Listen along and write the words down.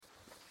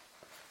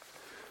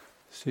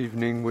This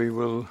evening we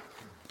will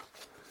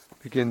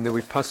begin the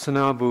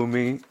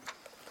Vipassanabhumi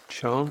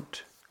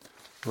chant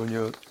on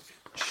your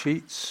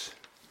sheets.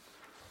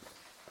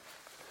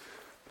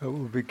 But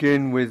we'll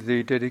begin with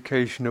the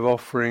dedication of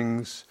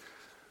offerings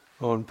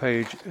on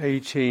page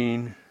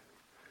 18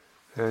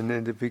 and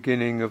then the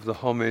beginning of the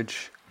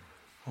homage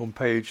on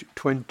page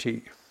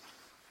 20.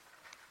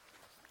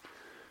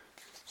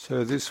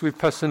 So this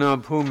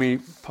Vipassanabhumi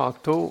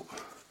pato,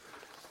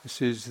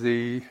 this is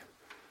the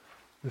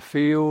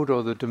field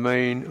or the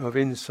domain of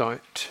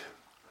insight.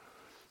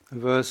 The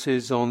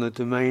verses on the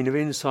domain of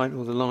insight,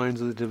 or the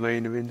lines of the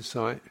domain of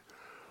insight,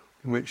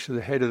 in which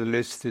the head of the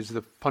list is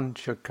the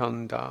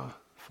Panchakanda,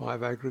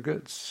 5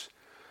 aggregates,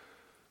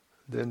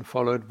 then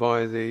followed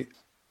by the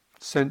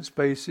sense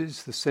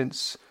bases, the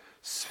sense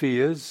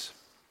spheres,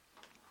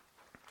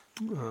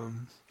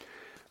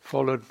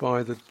 followed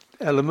by the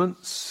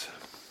elements,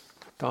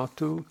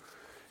 dhatu,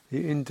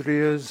 the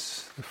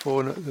indriyas,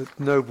 the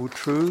noble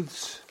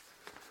truths,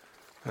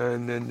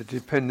 and then the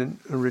dependent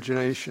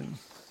origination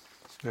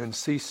and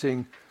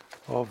ceasing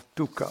of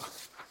dukkha.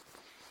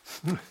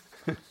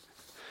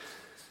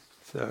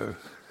 So,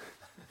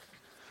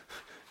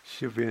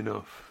 should be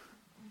enough.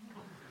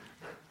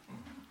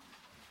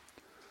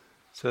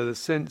 So the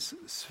sense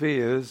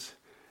spheres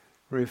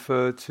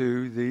refer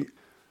to the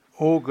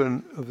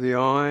organ of the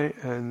eye,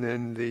 and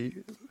then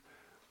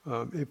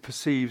it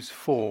perceives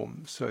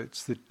form, so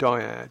it's the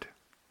dyad.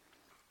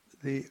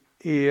 The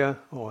ear,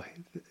 or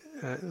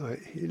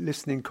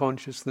listening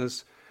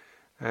consciousness,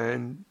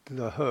 and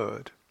the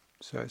heard,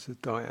 so it's a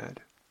dyad.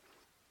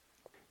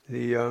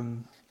 The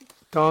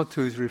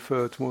dhatus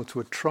refer more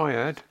to a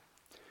triad,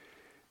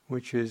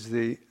 which is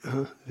the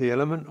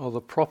element or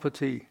the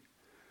property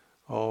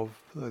of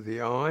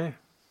the eye,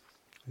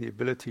 the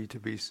ability to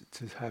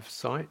have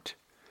sight,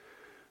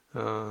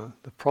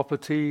 the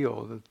property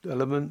or the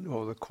element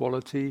or the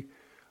quality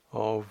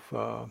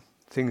of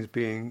things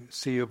being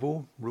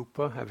seeable,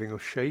 rupa, having a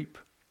shape,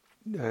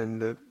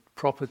 and the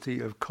property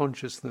of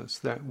consciousness,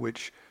 that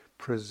which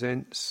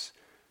presents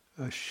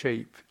a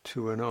shape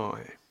to an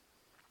eye.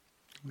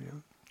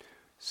 Yeah.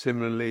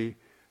 Similarly,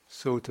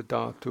 sota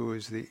dhatu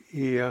is the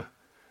ear,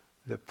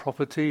 the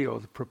property or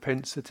the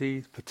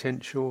propensity,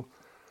 potential.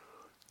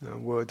 The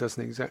word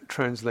doesn't exactly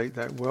translate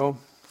that well.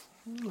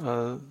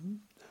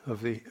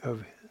 Of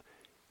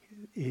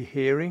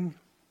hearing,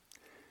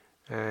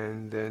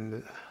 and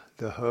then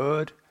the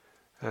heard,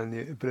 and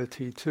the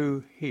ability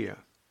to hear,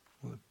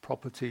 or the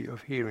property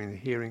of hearing, the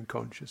hearing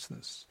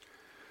consciousness.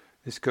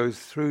 This goes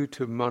through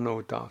to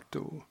mano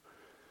dhatu.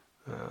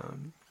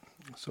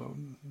 So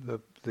the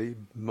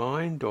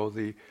mind, or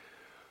the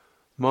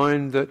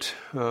mind that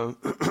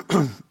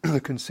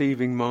the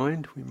conceiving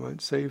mind, we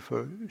might say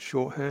for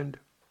shorthand,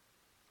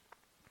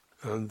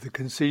 the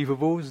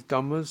conceivables,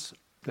 dhammas,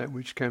 that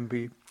which can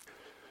be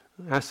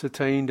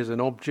ascertained as an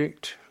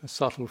object, a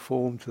subtle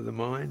form to the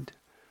mind,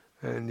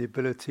 and the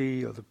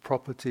ability or the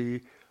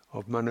property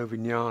of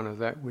manoviññāna,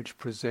 that which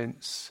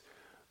presents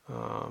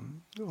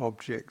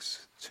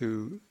objects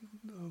to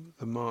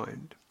the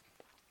mind.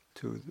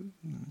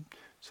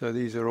 So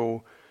these are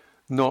all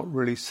not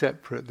really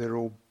separate, they're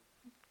all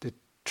the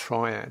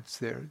triads,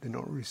 they're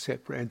not really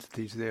separate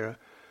entities, they're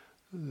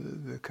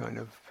the kind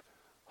of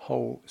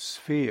whole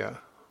sphere,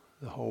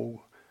 the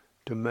whole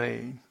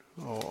domain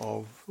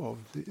of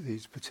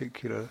these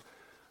particular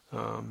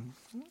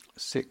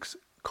 6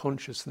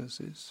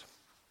 consciousnesses.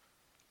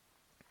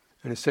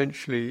 And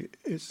essentially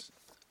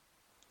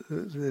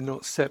they're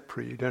not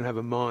separate. You don't have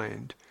a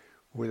mind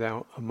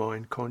without a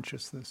mind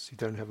consciousness. You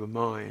don't have a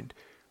mind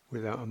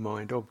without a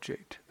mind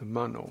object, the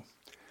mano.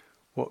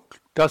 What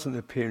doesn't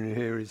appear in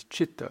here is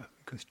citta,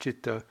 because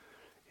citta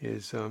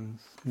is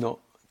not,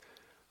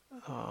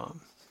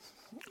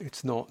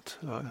 it's not,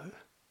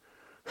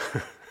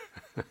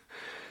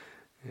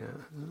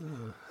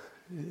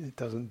 it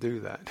doesn't do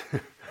that.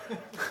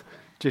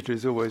 Citta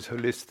is always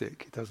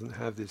holistic. It doesn't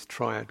have this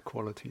triad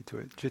quality to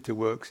it. Citta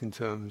works in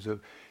terms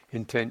of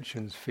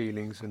intentions,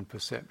 feelings, and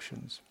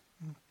perceptions.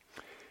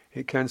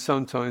 Citta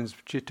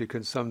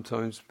can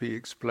sometimes be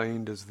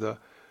explained as the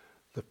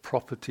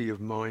property of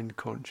mind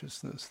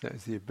consciousness. That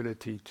is the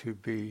ability to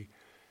be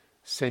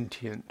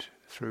sentient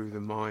through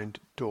the mind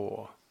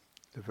door,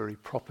 the very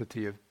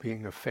property of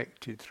being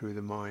affected through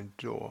the mind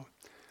door.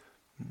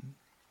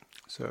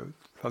 So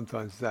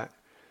sometimes that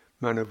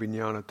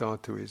manoviññāna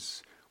dhatu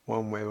is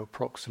one way of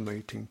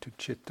approximating to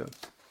citta.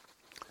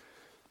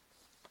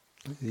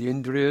 The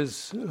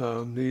indriyas,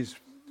 these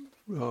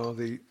are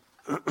the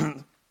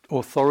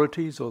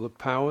authorities or the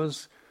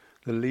powers,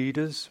 the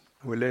leaders.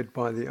 We're led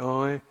by the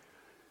eye,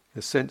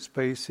 the sense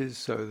bases,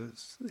 so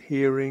that's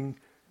hearing,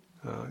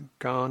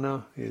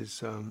 ghana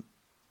is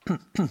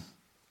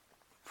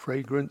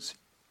fragrance,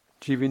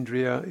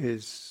 jivindriya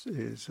is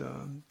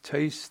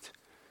taste,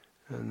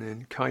 and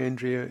then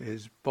kayendriya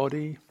is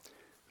body,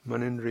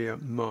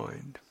 manindriya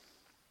mind.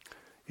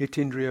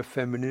 Itindriya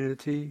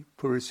femininity,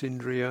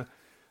 purusindriya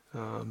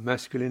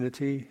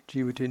masculinity,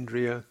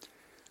 jivatindriya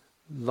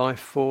life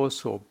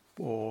force or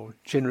or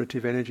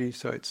generative energy.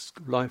 So it's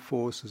life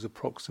force is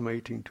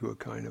approximating to a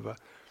kind of a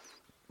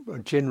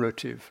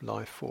generative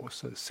life force,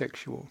 so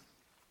sexual.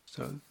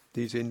 So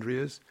these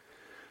indriyas,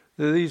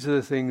 these are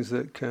the things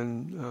that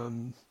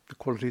can, the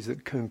qualities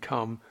that can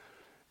come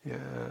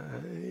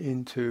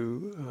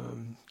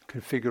into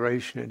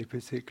configuration at any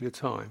particular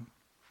time.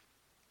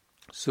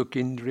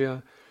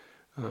 Sukhindriya,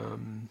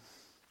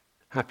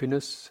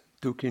 happiness;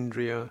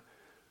 dukhindriya,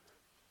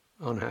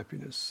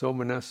 unhappiness.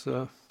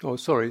 Somanassa,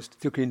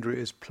 dukhindriya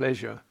is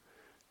pleasure,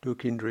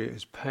 dukhindriya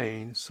is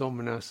pain,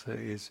 somanassa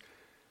is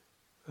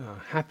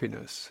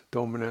happiness,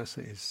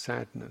 domanassa is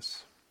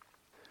sadness.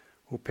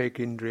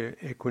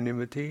 Upekindriya,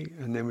 equanimity,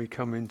 and then we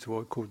come into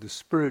what are called the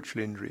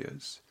spiritual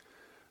indriyas.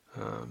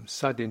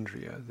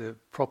 Sadindriya, the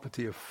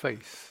property of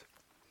faith,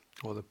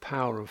 or the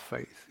power of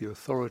faith, the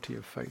authority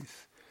of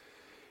faith.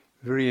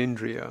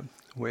 Virindriya,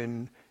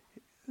 when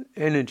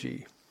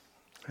energy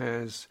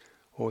has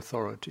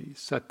authority.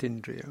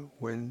 Satindriya,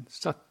 when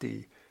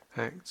sati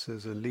acts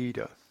as a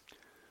leader.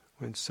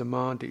 When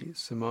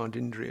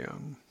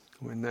samadhindriya,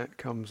 when that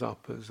comes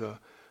up as a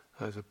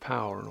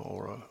power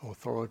or a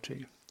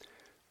authority.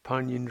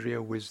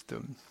 Panyindriya,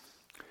 wisdom.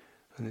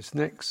 And this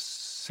next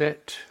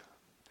set,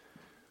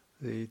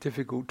 the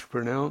difficult to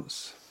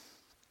pronounce,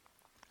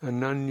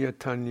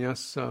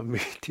 Ananyatanyasa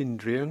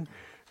mitindriyang,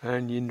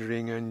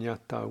 anyindriyang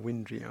anyata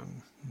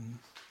windriyang.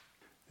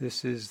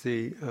 This is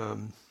the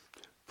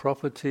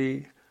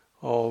property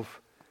of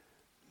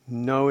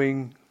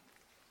knowing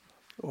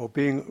or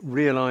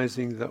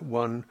realizing that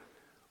one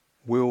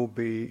will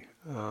be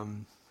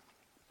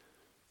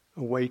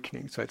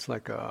awakening. So it's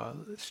like a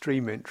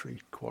stream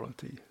entry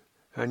quality.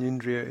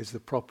 Anindriya is the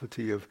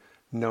property of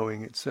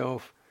knowing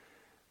itself,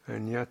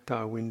 and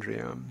yata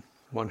windriyam,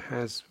 one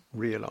has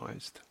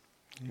realized.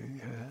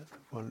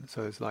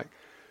 So it's like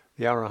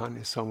the Arahant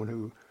is someone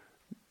who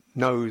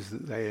knows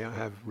that they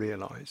have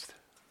realized.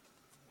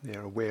 They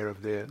are aware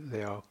of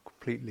they are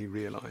completely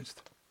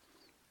realized.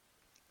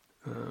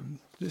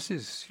 This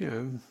is,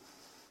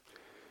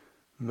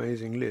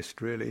 amazing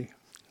list, really.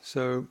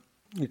 So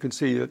you can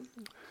see that.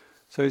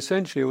 So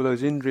essentially, all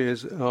those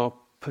indriyas are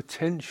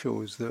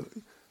potentials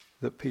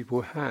that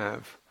people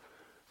have,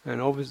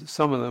 and obviously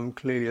some of them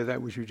clearly are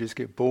that which you just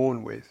get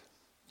born with.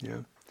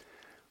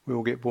 We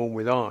all get born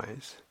with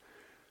eyes.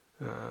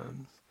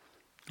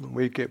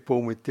 We get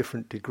born with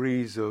different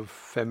degrees of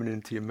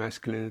femininity and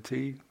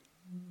masculinity.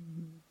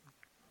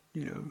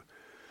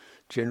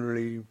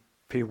 Generally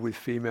people with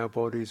female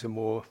bodies are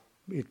more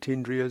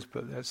itindriyas,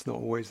 but that's not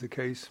always the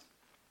case.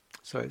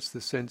 So it's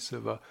the sense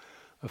of a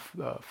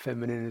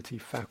femininity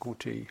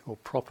faculty or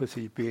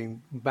property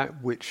being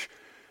that which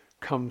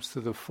comes to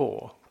the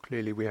fore.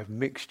 Clearly we have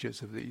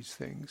mixtures of these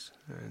things,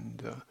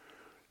 and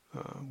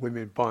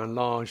women by and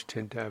large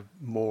tend to have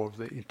more of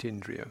the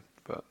itindriya,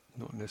 but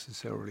not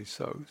necessarily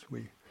so. So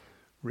we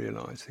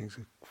realize things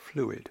are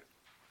fluid.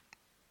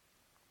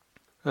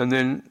 And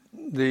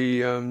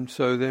then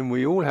so then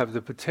we all have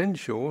the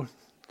potential,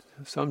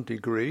 to some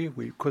degree,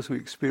 because we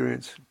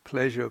experience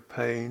pleasure,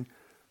 pain,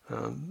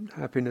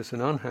 happiness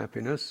and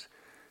unhappiness,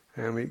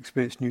 and we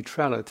experience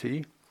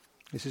neutrality.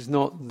 This is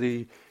not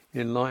the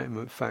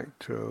enlightenment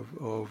factor of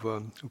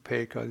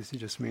upekkha. This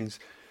just means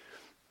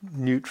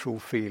neutral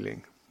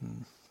feeling.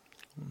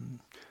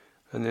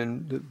 And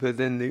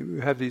then,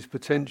 we have these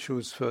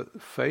potentials for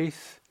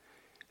faith,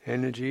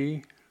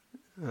 energy,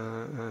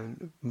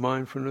 and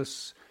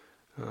mindfulness,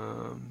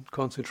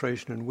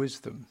 concentration and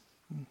wisdom.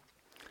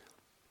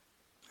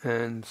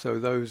 And so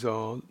those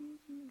are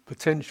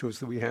potentials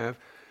that we have,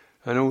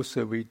 and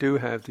also we do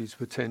have these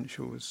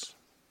potentials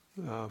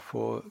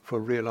for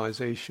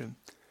realization.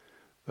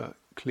 But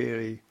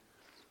clearly,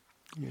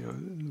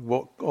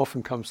 what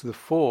often comes to the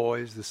fore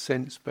is the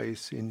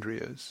sense-based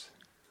indriyas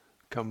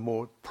become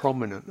more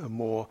prominent and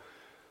more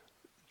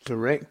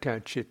direct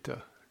our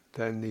citta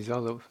than these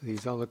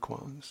other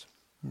qualms.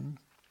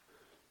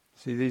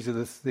 See, these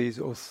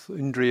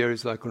indriya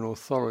is like an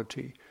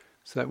authority.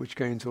 So that which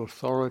gains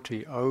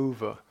authority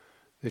over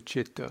the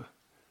citta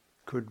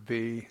could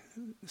be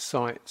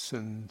sights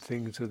and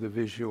things of the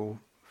visual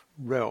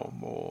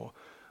realm, or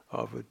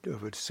of a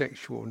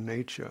sexual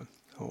nature,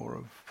 or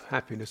of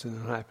happiness and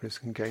unhappiness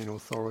can gain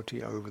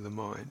authority over the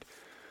mind.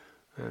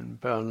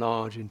 And by and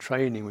large, in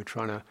training, we're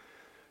trying to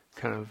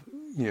kind of,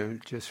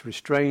 just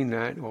restrain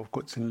that, or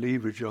put some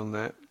leverage on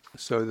that,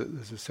 so that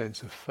there's a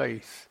sense of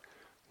faith.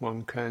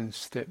 One can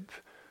step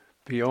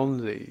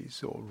beyond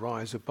these, or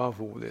rise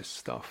above all this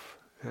stuff.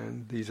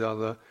 And these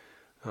other,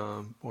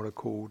 what are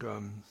called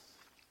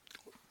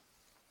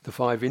the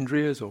five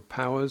indriyas, or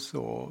powers,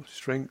 or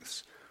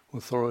strengths,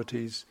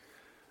 authorities,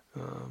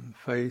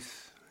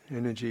 faith,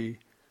 energy,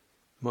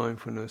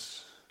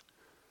 mindfulness,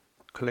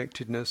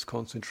 collectedness,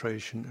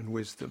 concentration, and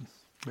wisdom.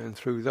 And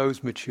through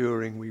those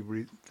maturing,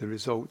 the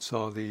results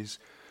are these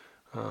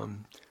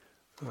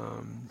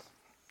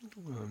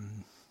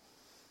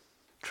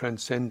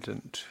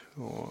transcendent,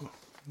 or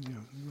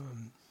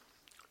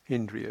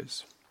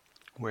indriyas,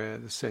 where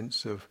the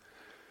sense of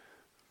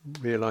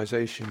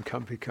realization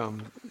can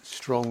become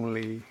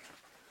strongly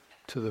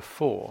to the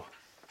fore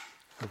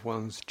of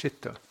one's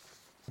citta,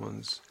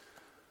 one's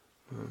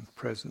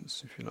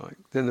presence, if you like.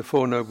 Then the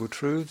Four Noble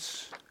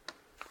Truths,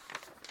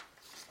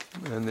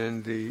 and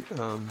then the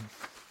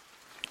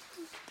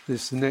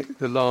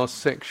last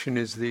section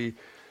is the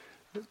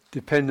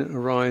dependent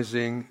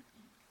arising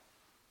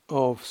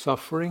of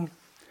suffering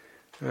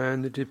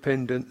and the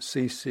dependent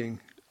ceasing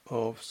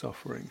of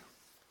suffering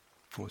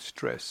or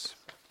stress,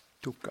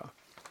 dukkha.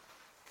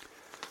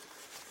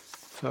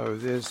 So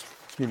there's,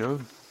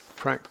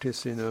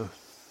 practice in a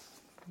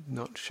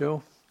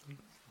nutshell.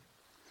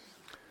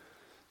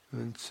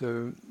 And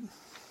so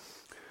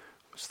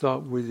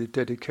start with the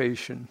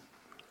dedication.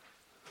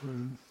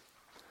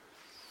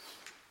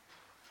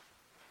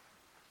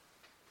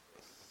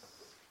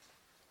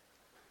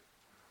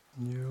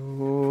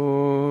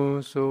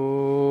 Yoso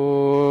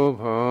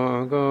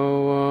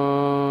bhagava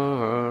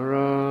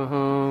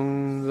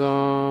arahang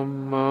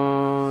samma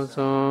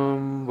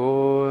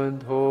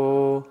sambuddho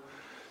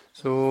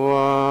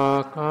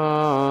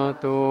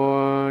suakato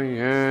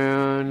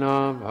yena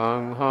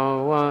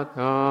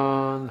bhagavata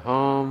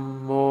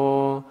dhammo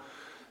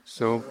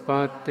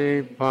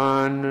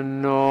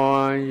supatipanno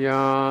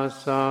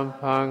yasa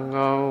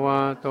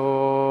bhagavato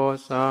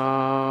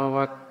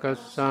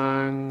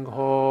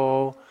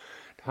savakasangho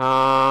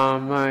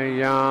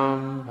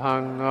Dhamayam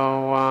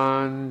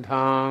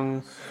Bhagavantang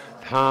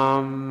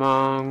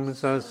Dhammang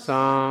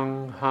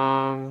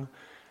Sasanghang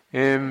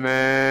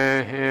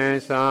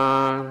Imehe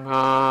Sangareya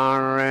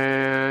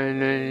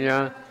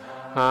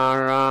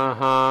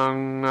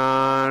Arahang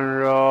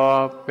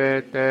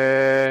Aropete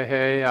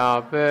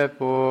Heyape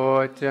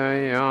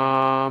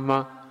Puchayama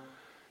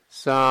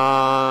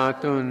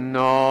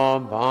Satunno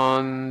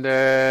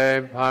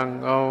Bhande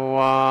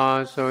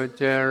Bhagava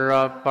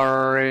Sucira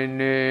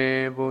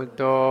Parini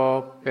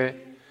Buddhope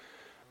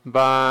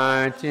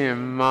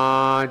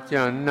Bhajima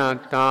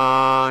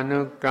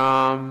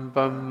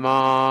Janatanukampa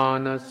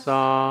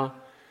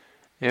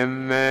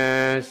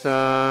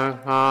Imesa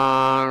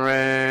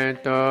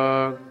Hareto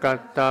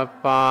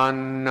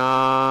Katapanna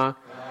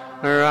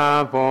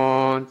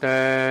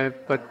Raponte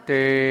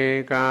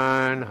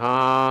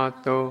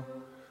Patikanhatu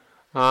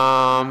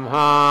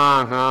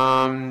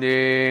Amhangam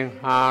ding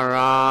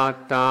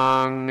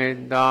haratang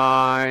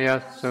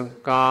idaya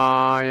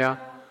sukaya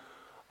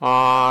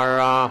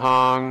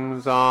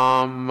arahang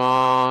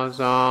samma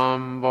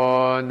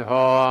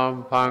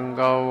sambuddho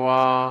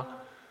bhagava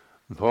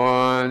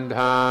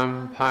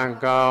buddham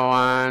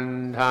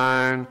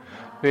bhagavantang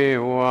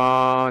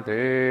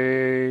vivademi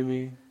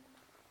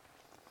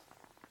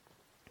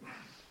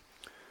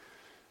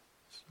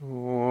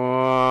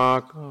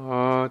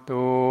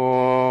Swakato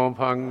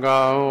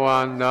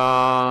bhagavata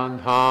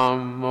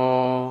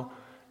dhammo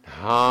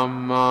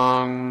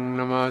dhammang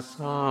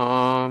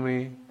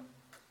namasami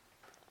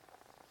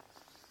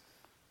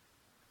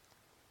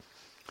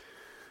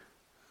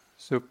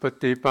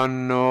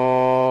Supatipanno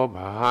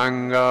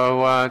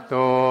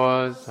bhagavato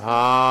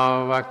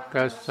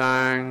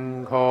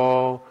savakasangho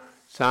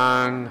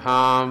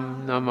sangham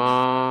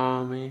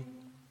namami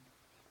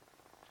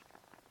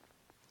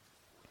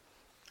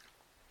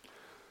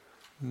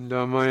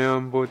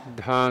Dhamayam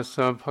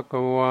buddhasa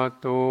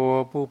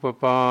bhagavato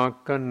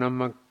pupapaka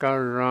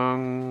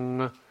namakarang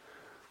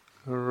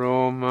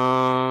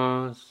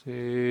romasi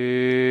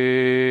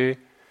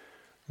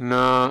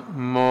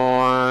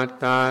Namo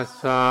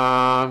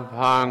tassa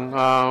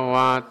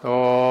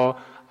bhagavato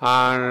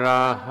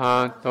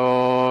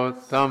arahato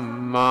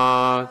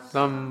samma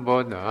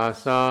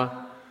sambuddhassa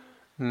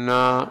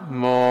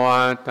Namo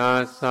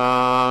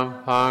tassa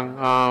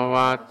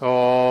bhagavato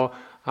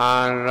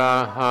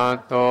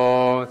arahato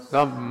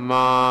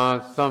samma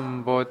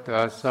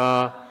sambuddhassa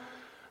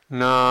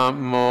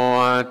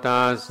Namo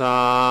tassa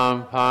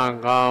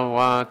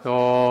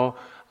bhagavato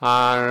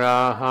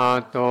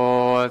arahato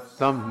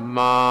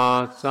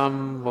samma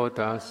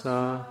sambuddhassa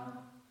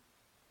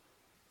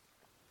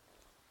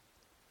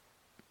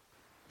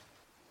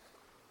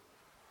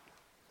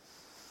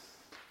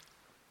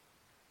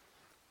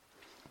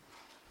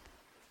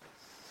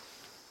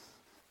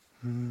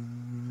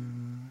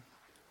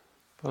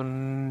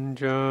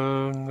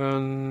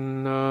Panjangana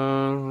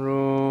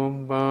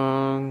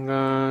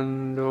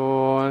rupangando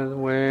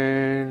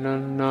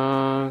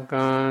vedana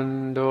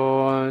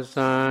kando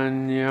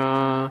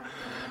sanya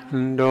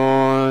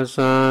do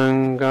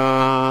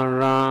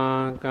sankara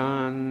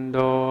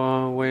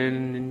kando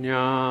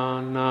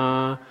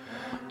vinyana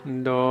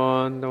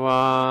do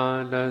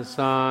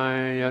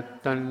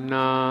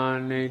dvadasayatana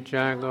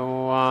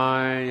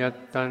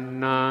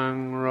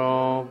nijagawayatanang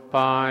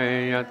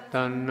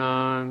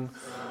ropayatanang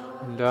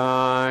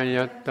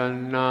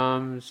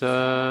Dayatanam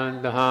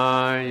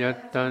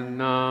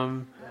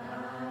Sadhayatanam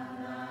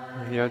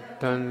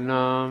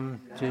Yatanam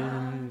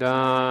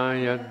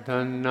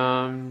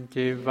Jindayatanam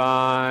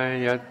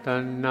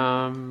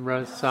Jivayatanam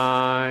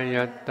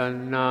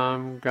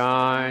Rasayatanam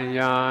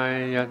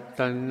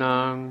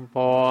Gayayatanam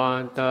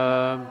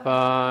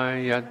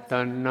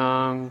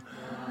Potapayatanam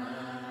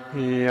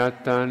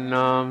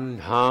Yatanam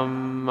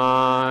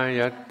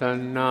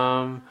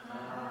Dhammayatanam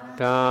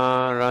ตา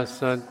รั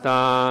สต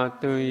า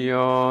ตุโย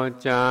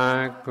จั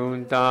กขุ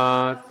ตา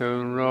ตุ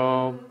โร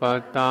ป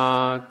ตา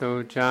ตุ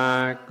จั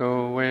กขุ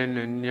วิ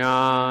ญญา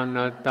ณ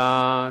ตา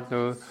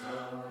ตุ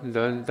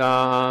ดัตตา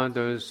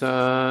ตุสั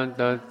ต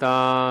ตา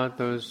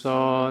ตุโส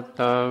ต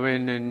วิ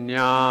ญญ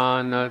า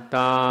ณต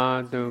า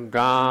ตุก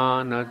า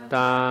นต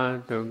า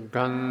ตุ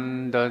กัน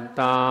ต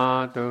ตา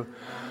ตุ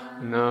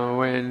น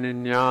วิญ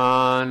ญา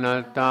ณ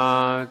ตา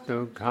ตุ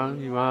ขัง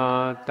วา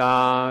ตา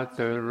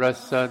ตุรั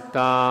สต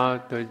า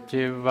ตุ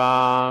จิวา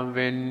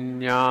วิญ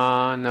ญา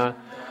ณ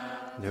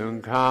ตุ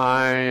ขา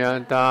ย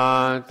ตา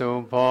ตุ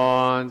โพ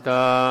ธ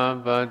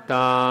ปต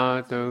า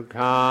ตุข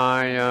า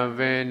ย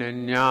วิญ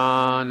ญา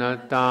ณ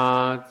ตา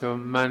ตุ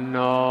มโน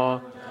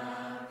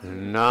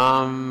นั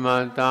มม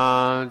ตา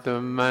ตุ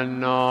ม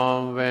โน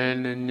วิ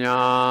ญญ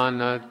า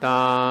ณตา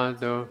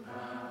ตุ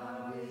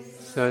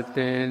ส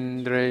ติน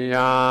ตริย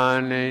า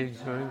นิ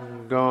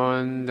โก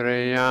นต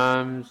ริยา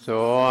มโส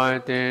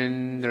ติน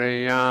ตริ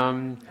ยาม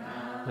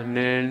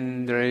นิน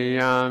ตริ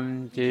ยาม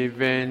จิ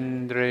วิน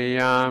ตริ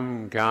ยาม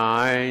กา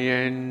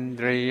ยิน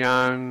ตริ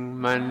ยัง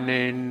ม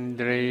นิน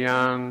ตริ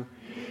ยัง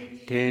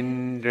ทิน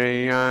ตริ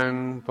ยัง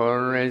ปุ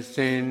ริ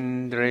สิน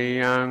ตริ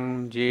ยัง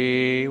จี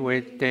วิ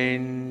ติ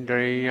นต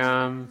ริยา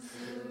ม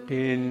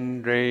ทิน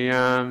ตริย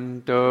าม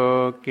ตุ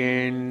กิ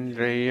นต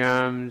ริยา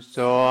มโส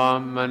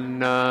ม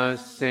นัส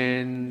สิ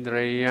นต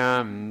ริยา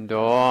มโด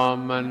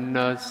ม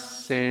นัส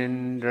สิน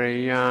ตริ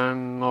ยัง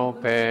โอ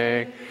เป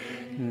ก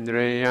ต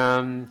ริยา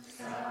ม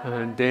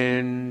ดิ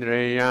นต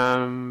ริยา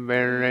มเว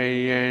ริ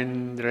ยิน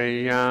ตริ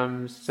ยาม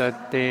ส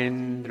ติน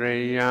ตริ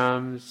ยา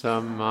มส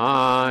มา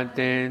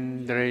ติน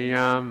ตริย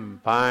าม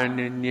ปัญ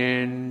ญิ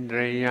นต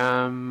ริยา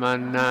มม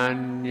นัญ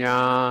ญ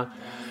า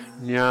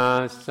ญา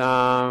สา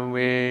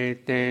วิ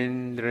ติน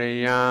ตริ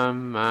ยาม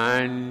มั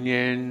ญ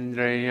ญินต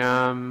ริยา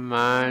ม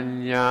มัญ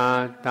ญา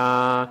ตา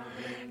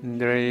อิน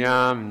ทรีย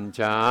ม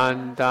จัน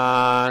ตา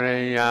ริ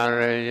ย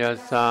ริย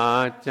สั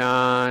จจา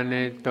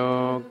นิทุ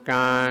ก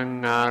ขัง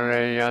อ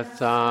ริย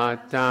สัจ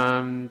จั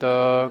ม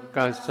ทุกข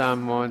ส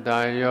มุ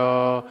ทัยโย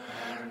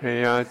อริ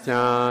ย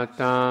สัจ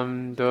จัม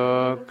ทุ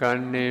กข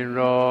นิโร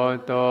ธ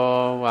โต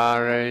วา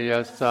ริย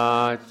สั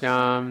จ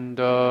จัม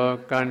ทุก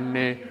ข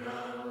นิโร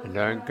ธ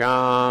กา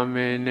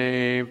มินี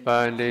ป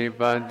ฏิ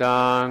ป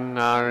ดัง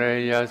อริ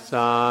ย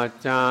สัจ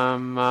จัม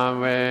ม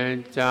เว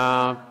จา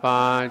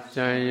ปัจจ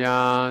ย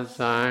า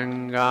สัง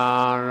กา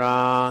ร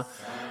า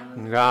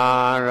กา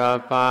ร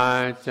ปั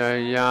จจ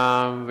ยา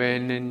วิ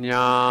ญญ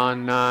า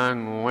ณัง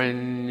วิ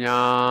ญญ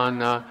า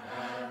ณ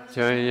จ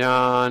ย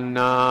าน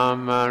า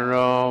ม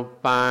รู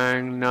ปัง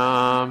นา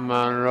ม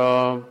รู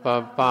ป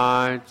ปั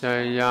จจ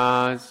ยา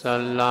ส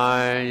ลา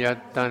ย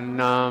ต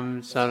นัม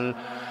สล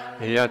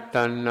ยต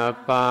นะ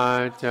ปั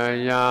จจ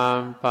ยา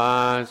ปั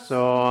สโส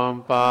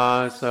ปั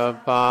สสะ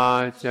ปั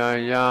จจ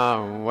ยา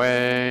เว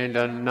ท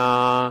นา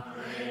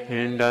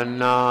อินท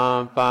นา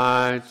ปั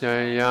จจ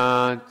ยา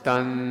ตั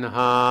ณห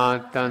า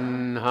ตัณ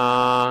หา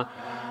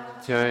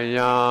จ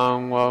ยัง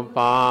วป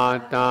า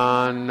ตา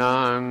นั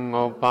ง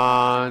อุปา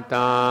ท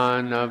า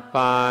น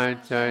ปัจ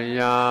จย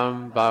า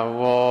ภ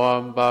ว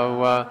ภ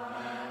วะ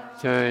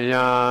จย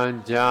า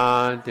จา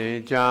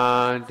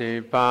ติ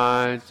ปั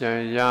จจ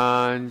ยา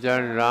จ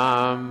รา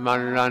ม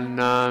ร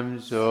ณะ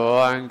โส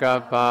ก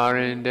ปา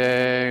ริเด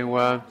ว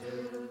ะ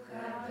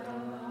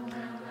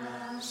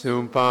สุ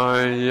ปา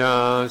ยา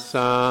ส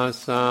า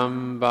สัม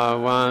ภ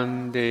วัน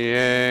ติเอ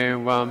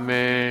วเม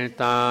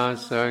ตา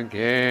สเข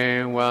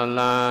วล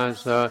า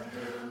ส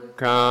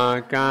กา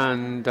กัน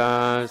ตา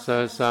ส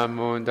ส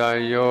มุทัย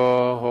โย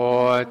โห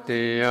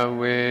ติอ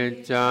วิจ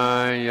จา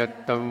ย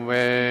ตเว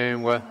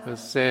วะ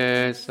เส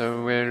ส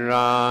เวร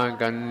า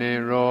กันนิ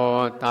โร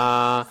ธา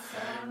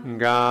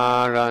กา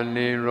ร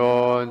นิโร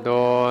โด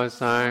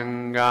สัง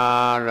กา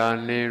ร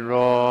นิโร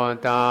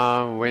ธา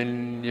วิญ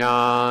ญา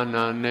ณ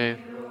นิ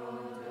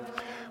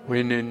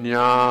วิญญ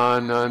า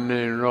ณ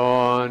นิโร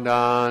ธ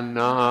าน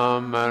า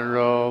ม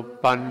รู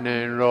ปนิ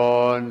โร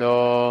โด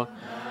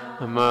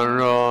มโร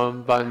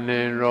ป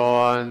นิโร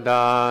ธ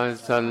า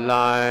สล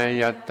า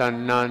ยต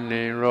นะ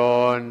นิโร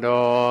โด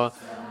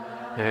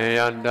ย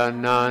ต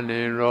นะ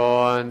นิโร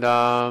ธ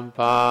า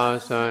ปัส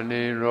ส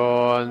นิโร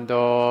โด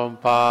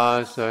ปัส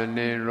ส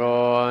นิโร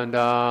ธ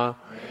า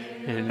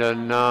อินท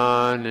นา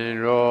นิ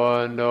โร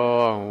โด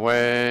เว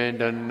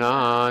ทนา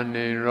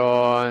นิโร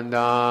ธ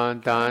า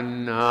ตัณ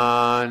หา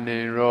นิ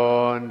โร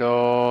โด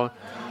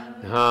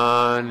หา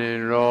นิ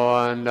โร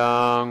ธา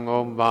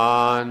อุปา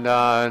ท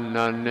าน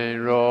นิ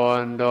โร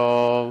โด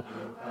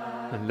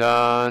ด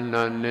าน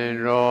นิ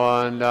โร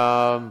ธา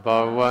ภ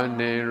ว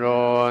นิโร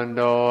โ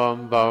ด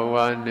ภว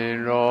นิ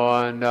โร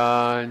ธา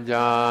ญ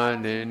า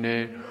ณินิ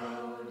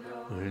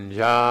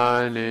ญา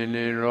ณิ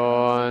นิโร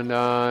ธ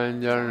า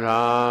จร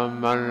า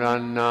มร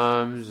ณะ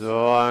โส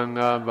ก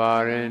ปา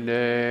ริเด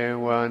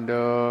วะ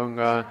ดุ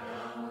กะ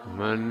ม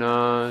นา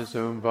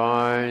สุปา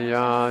ย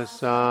าส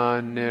า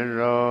นิโร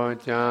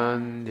จัน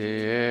ติ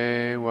เอ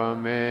ว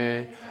เม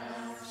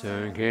ส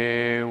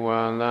Sakhe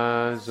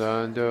wala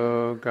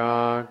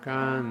saduka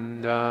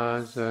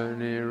kanda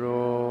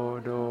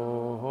sanirodo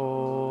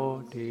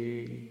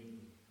hoti.